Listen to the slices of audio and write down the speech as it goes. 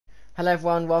Hello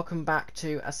everyone, welcome back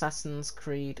to Assassin's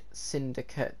Creed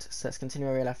Syndicate. So let's continue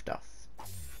where we left off.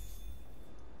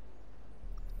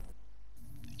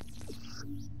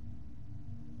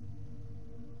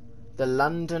 The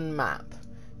London map.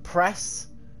 Press,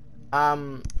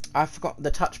 I forgot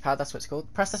the touchpad, that's what it's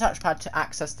called. Press the touchpad to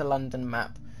access the London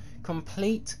map.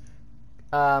 Complete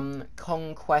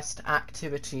conquest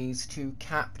activities to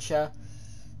capture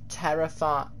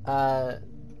territory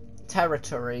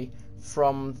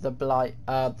from the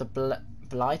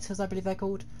Blighters, I believe they're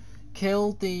called.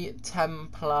 Kill the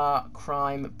Templar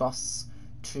crime boss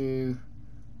to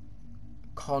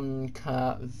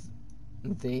conquer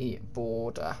the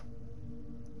border.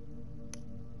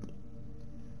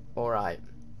 Alright.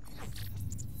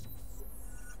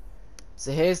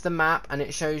 So here's the map, and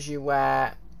it shows you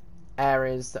where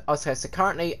areas that... Okay, so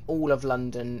currently all of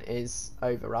London is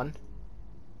overrun.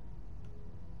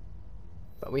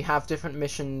 But we have different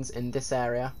missions in this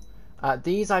area.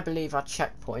 These, I believe, are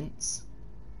checkpoints.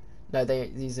 No,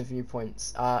 these are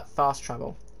viewpoints. Fast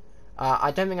travel. I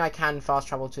don't think I can fast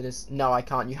travel to this. No, I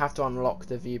can't. You have to unlock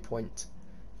the viewpoint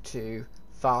to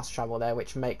fast travel there,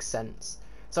 which makes sense.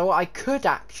 So what I could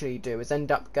actually do is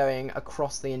end up going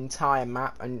across the entire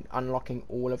map and unlocking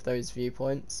all of those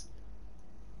viewpoints.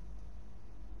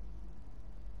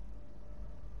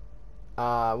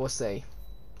 We'll see.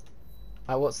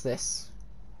 What's this?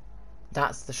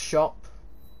 That's the shop.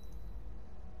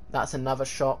 That's another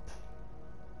shop.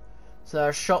 So there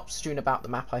are shops strewn about the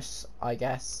map, I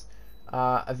guess.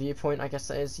 A viewpoint, I guess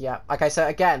it is. Yeah. Okay, so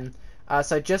again,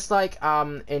 so just like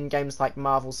in games like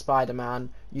Marvel Spider-Man,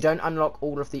 you don't unlock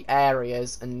all of the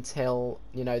areas until,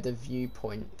 you know, the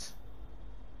viewpoint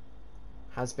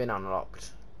has been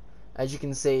unlocked. As you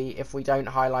can see, if we don't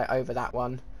highlight over that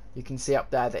one, you can see up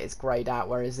there that it's greyed out,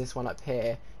 whereas this one up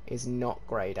here is not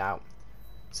greyed out.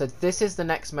 So this is the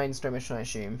next mainstream mission, I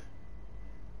assume.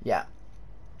 Yeah.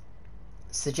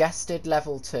 Suggested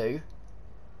level 2.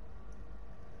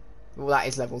 Well, that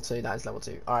is level 2. That is level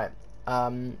 2. Alright.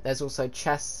 There's also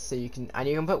chests, so you can... And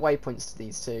you can put waypoints to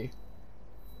these too.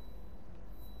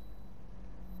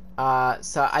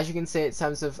 So as you can see, in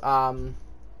terms of...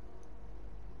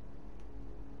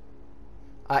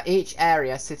 each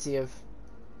area, City of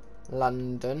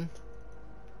London...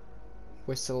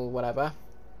 Whistle, whatever...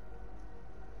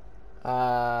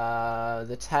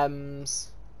 the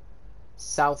Thames,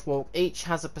 Southwark, each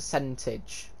has a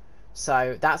percentage.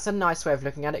 So that's a nice way of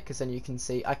looking at it, because then you can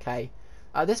see, okay,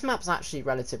 this map's actually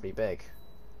relatively big.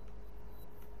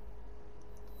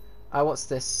 What's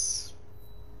this?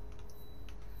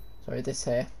 Sorry, this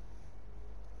here.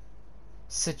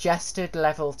 Suggested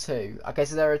level 2. Okay,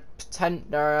 so there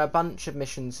are a bunch of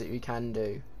missions that you can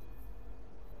do.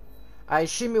 I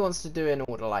assume he wants to do in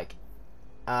order, like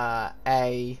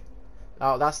A.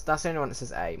 Oh, that's the only one that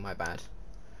says A, my bad.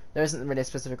 There isn't really a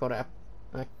specific order.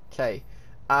 Okay.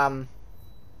 Alright,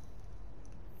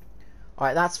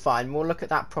 that's fine. We'll look at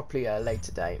that properly at a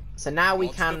later date. So now we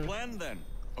can... What's the plan then,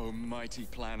 oh mighty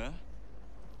planner?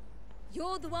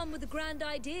 You're the one with the grand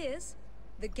ideas.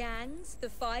 The gangs, the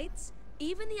fights,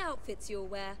 even the outfits you'll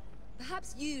wear.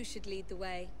 Perhaps you should lead the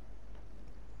way.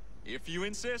 If you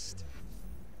insist.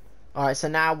 Alright, so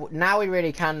now we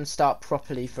really can start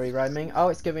properly free roaming. Oh,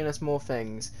 it's giving us more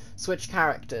things. Switch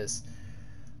characters.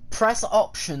 Press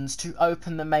options to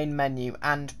open the main menu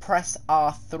and press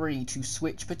R3 to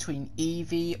switch between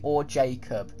Evie or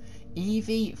Jacob.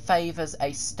 Evie favours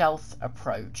a stealth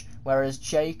approach, whereas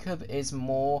Jacob is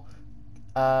more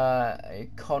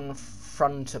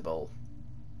confrontational,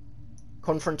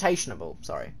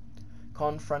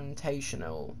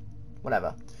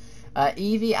 whatever.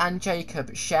 Evie and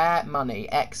Jacob share money,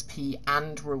 XP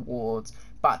and rewards,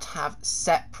 but have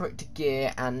separate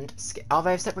gear and skills. Oh,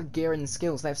 they have separate gear and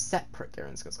skills. They have separate gear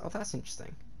and skills. Oh, that's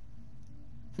interesting.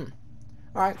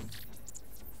 Alright.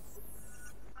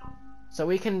 So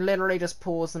we can literally just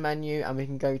pause the menu and we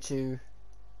can go to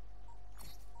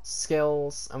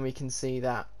skills and we can see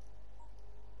that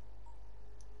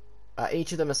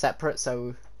each of them are separate,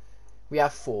 so we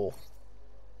have 4.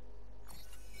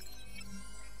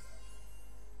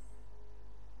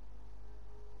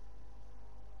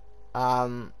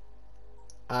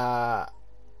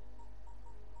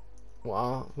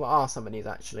 What are some of these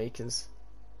actually? Because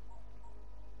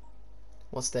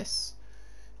what's this?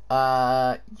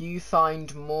 You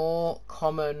find more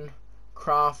common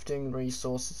crafting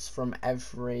resources from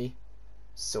every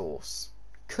source.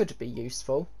 Could be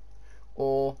useful.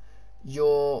 Or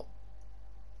your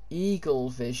eagle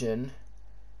vision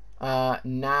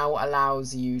now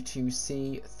allows you to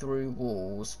see through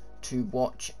walls to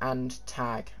watch and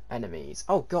tag enemies.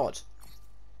 Oh god.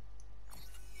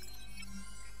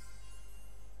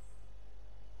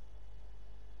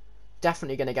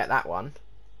 definitely going to get that one.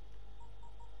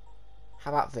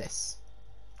 How about this?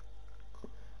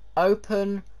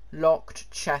 Open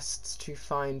locked chests to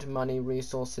find money,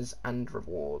 resources, and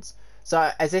rewards.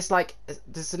 So is this like,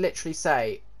 does it literally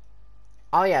say,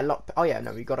 oh yeah, lock, oh yeah,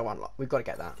 no, we've got to unlock, we've got to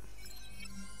get that.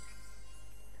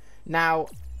 Now,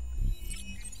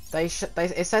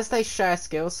 it says they share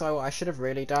skills, so I should have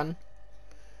really done.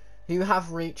 You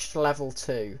have reached level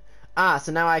 2. Ah,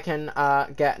 so now I can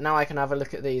now I can have a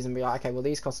look at these and be like, okay, well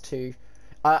these cost 2.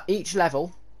 Each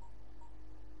level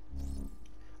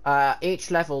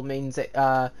means it.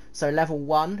 So level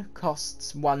 1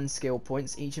 costs 1 skill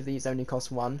points. Each of these only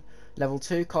costs 1. Level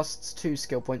 2 costs 2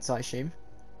 skill points, I assume.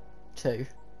 2.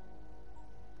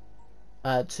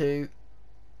 2,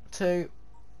 2,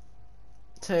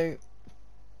 2,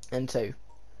 and 2.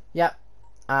 Yep.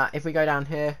 If we go down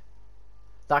here,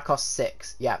 that costs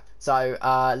 6. Yep. So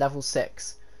level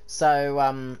 6.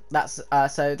 So that's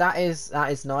so that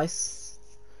is nice.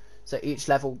 So each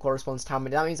level corresponds to how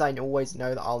many. That means I always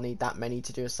know that I'll need that many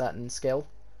to do a certain skill.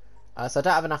 So I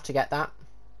don't have enough to get that.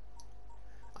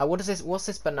 What is this? What's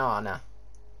this banana?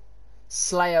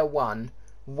 Slayer 1.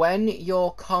 When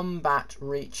your combat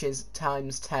reaches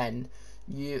 ×10,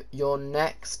 your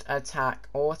next attack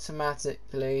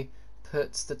automatically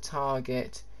puts the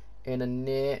target in a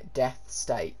near-death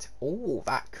state. Oh,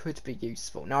 that could be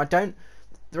useful. Now, the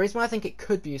reason why I think it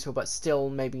could be useful, but still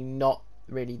maybe not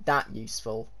really that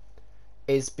useful,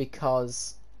 is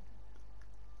because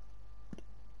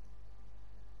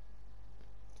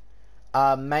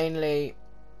mainly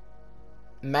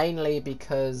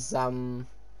because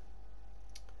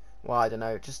well, I don't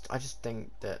know, I just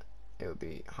think that it would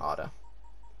be harder.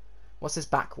 What's this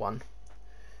back one?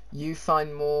 You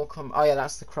find more oh yeah,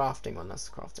 that's the crafting one.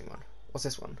 What's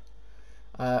this one?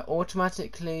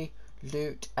 Automatically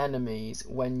loot enemies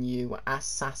when you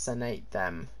assassinate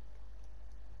them.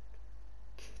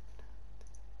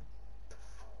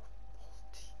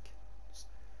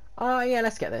 Oh yeah,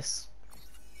 let's get this.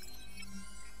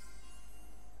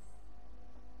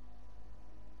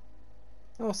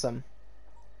 Awesome.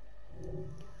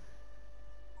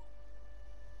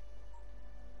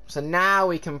 So now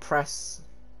we can press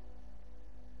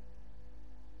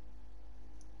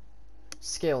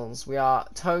skills. We are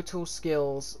total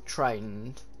skills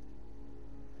trained.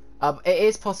 It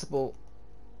is possible.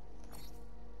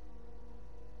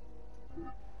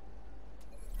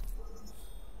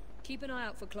 Keep an eye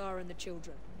out for Clara and the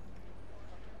children.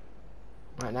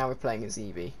 Right, now we're playing as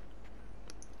Evie.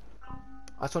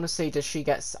 I just want to see, I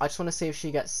just want to see if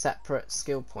she gets separate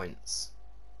skill points.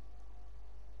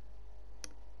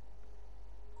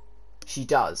 She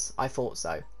does. I thought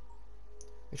so.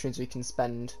 Which means we can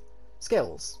spend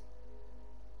skills.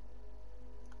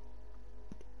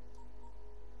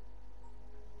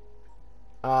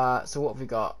 So what have we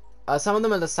got? Some of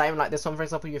them are the same, like this one for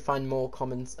example, you find more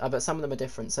common, but some of them are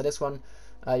different. So this one,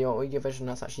 your vision,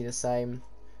 that's actually the same.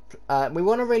 We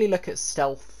want to really look at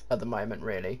stealth at the moment,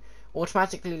 really.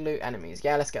 Automatically loot enemies.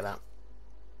 Yeah, let's get that.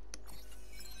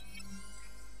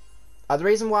 The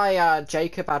reason why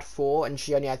Jacob had 4 and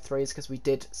she only had 3 is because we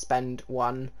did spend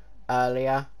 1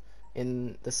 earlier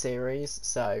in the series.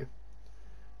 So,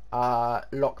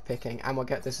 lock picking, and we'll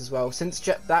get this as well. Since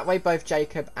that way, both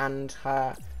Jacob and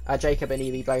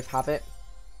Evie both have it.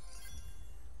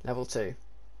 Level 2.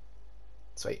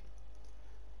 Sweet.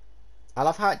 I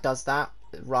love how it does that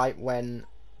right when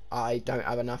I don't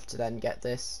have enough to then get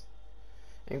this.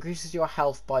 It increases your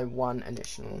health by 1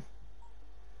 additional.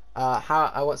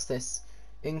 What's this?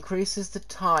 Increases the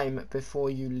time before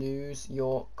you lose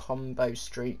your combo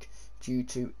streak due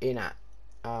to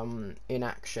inaction.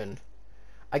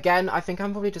 Again, I think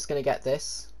I'm probably just going to get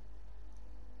this.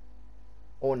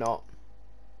 Or not.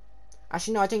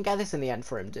 Actually, no, I didn't get this in the end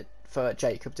for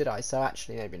Jacob, did I? So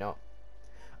actually, maybe not.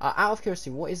 Out of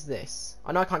curiosity, what is this?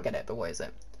 I know I can't get it, but what is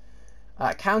it?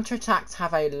 Counterattacks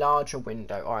have a larger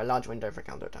window, or a large window for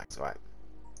counterattacks, right?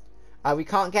 We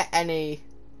can't get any.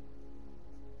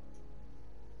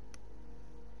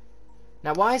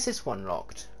 Now, why is this one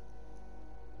locked?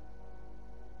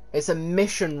 It's a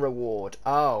mission reward.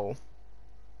 Oh.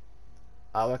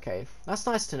 Oh, okay. That's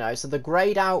nice to know. So the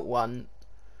grayed out one.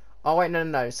 Oh, wait,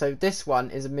 no. So this one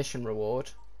is a mission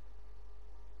reward.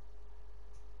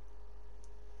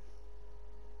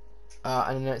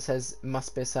 And then it says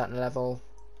must be a certain level.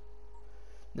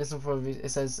 This one probably, it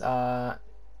says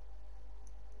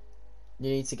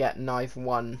you need to get knife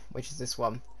 1, which is this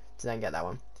one, to then get that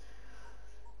one.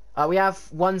 We have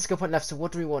 1 skill point left, so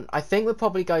what do we want? I think we'll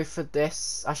probably go for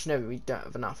this. Actually, no, we don't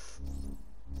have enough.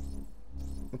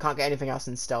 We can't get anything else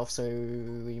in stealth, so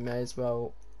we may as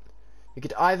well. We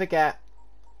could either get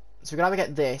So we can either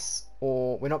get this,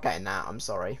 or we're not getting that, I'm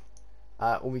sorry.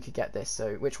 Or we could get this,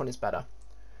 so which one is better?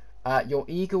 Your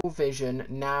Eagle Vision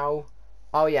now...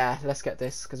 Oh yeah, let's get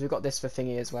this, because we've got this for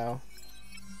thingy as well.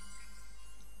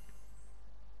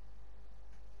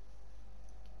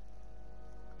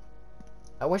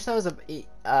 I wish there was a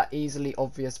easily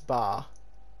obvious bar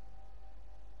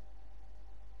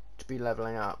to be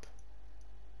leveling up.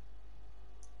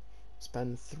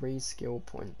 Spend 3 skill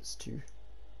points to reach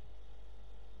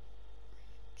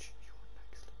your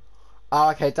next level. Oh,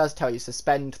 okay, it does tell you. So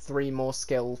spend 3 more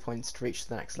skill points to reach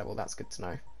the next level. That's good to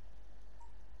know.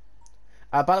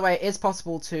 By the way, it is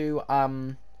possible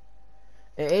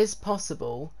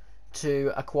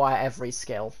to acquire every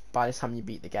skill by the time you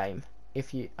beat the game.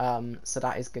 If you so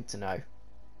that is good to know.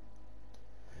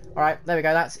 All right, there we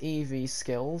go. That's EV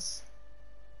skills.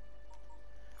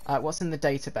 What's in the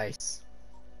database?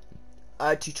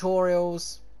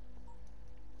 Tutorials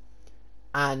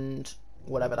and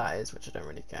whatever that is, which I don't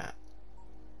really get.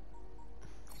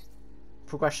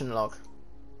 Progression log.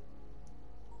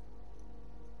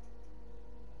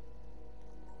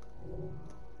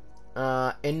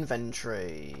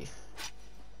 Inventory.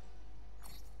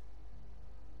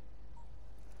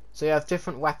 So you have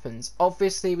different weapons.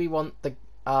 Obviously we want the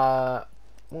oh,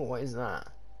 what is that?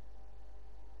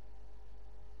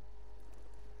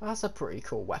 That's a pretty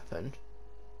cool weapon.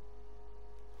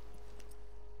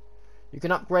 You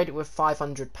can upgrade it with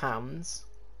 £500.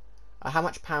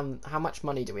 How much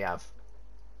money do we have?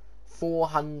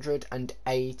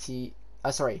 480.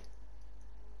 Sorry.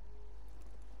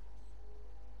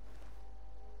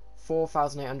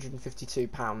 4,852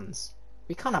 pounds.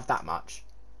 We can't have that much.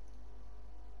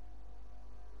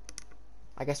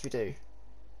 I guess we do.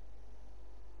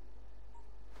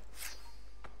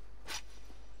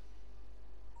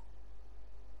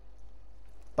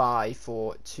 Buy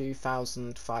for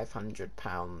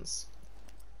 £2,500.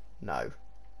 No.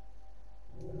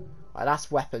 Right,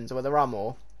 that's weapons. Well, there are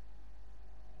more.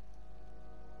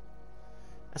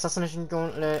 Assassination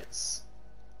gauntlets.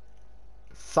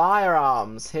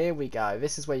 Firearms. Here we go.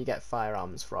 This is where you get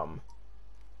firearms from.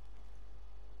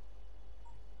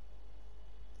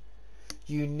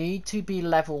 You need to be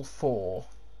level 4.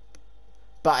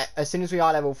 But as soon as we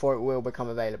are level 4, it will become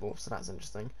available. So that's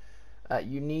interesting.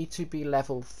 You need to be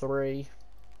level 3.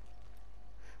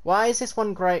 Why is this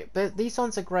one grey? These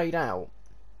ones are greyed out.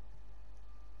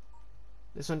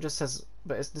 This one just says...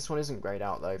 But this one isn't greyed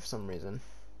out, though, for some reason.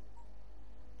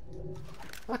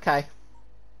 Okay.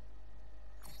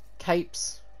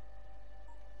 Capes.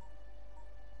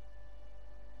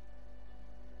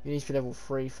 You need to be level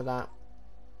 3 for that.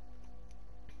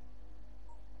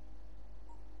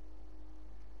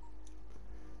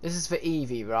 This is for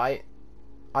Eevee, right?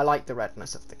 I like the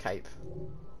redness of the cape.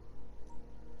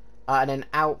 And then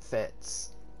outfits.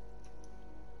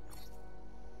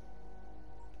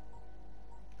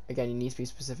 Again, you need to be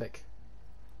specific.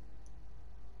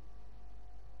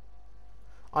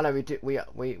 Oh no, we do.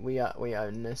 We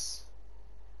own this.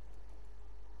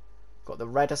 Got the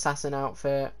red assassin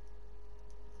outfit.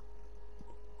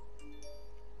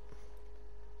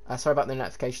 Sorry about the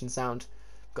notification sound.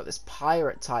 Got this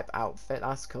pirate type outfit.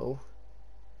 That's cool.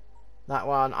 That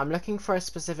one. I'm looking for a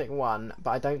specific one,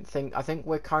 but I don't think. I think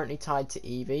we're currently tied to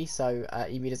Eevee, so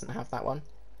Eevee doesn't have that one.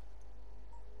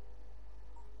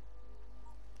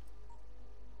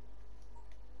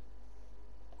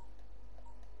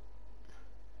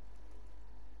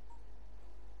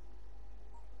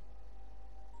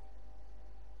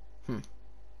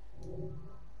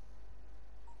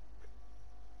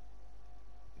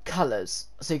 Colors.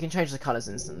 So you can change the colors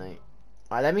instantly.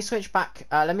 Alright, let me switch back.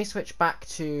 Let me switch back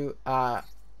to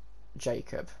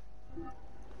Jacob.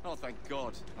 Oh, thank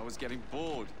God! I was getting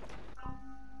bored.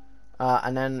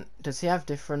 And then does he have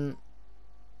different?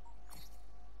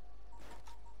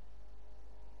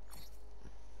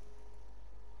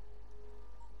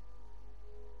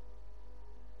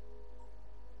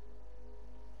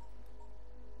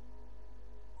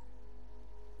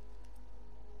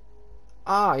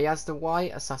 Ah, he has the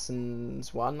white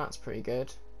assassins one. That's pretty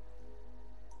good.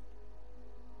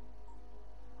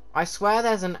 I swear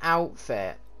there's an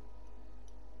outfit.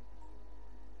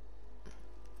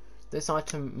 This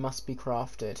item must be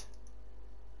crafted.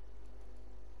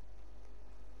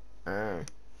 Oh.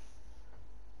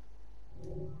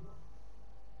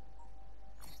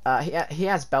 He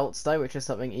has belts though, which is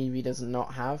something Eevee does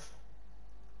not have.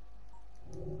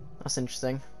 That's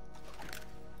interesting.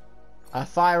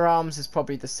 Firearms is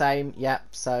probably the same. Yep.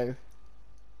 So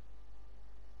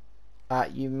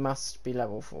you must be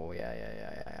level 4.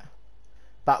 Yeah.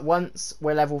 But once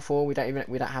we're level 4, we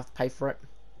don't have to pay for it.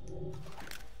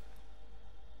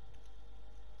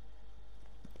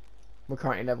 We're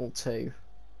currently level 2.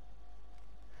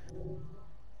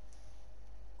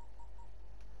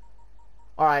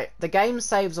 Alright, the game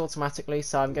saves automatically,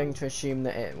 so I'm going to assume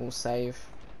that it will save.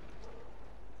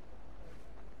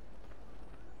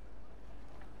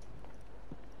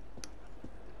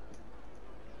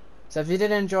 So if you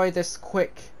did enjoy this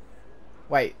quick...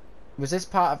 Wait, was this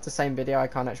part of the same video? I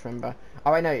can't actually remember.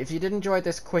 Oh, I know. If you did enjoy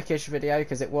this quickish video,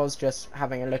 because it was just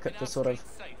having a look at the sort of...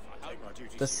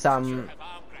 some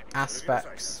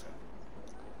aspects.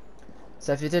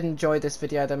 So if you did enjoy this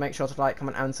video, then make sure to like,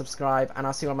 comment and subscribe, and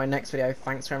I'll see you on my next video.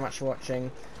 Thanks very much for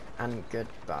watching, and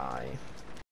goodbye.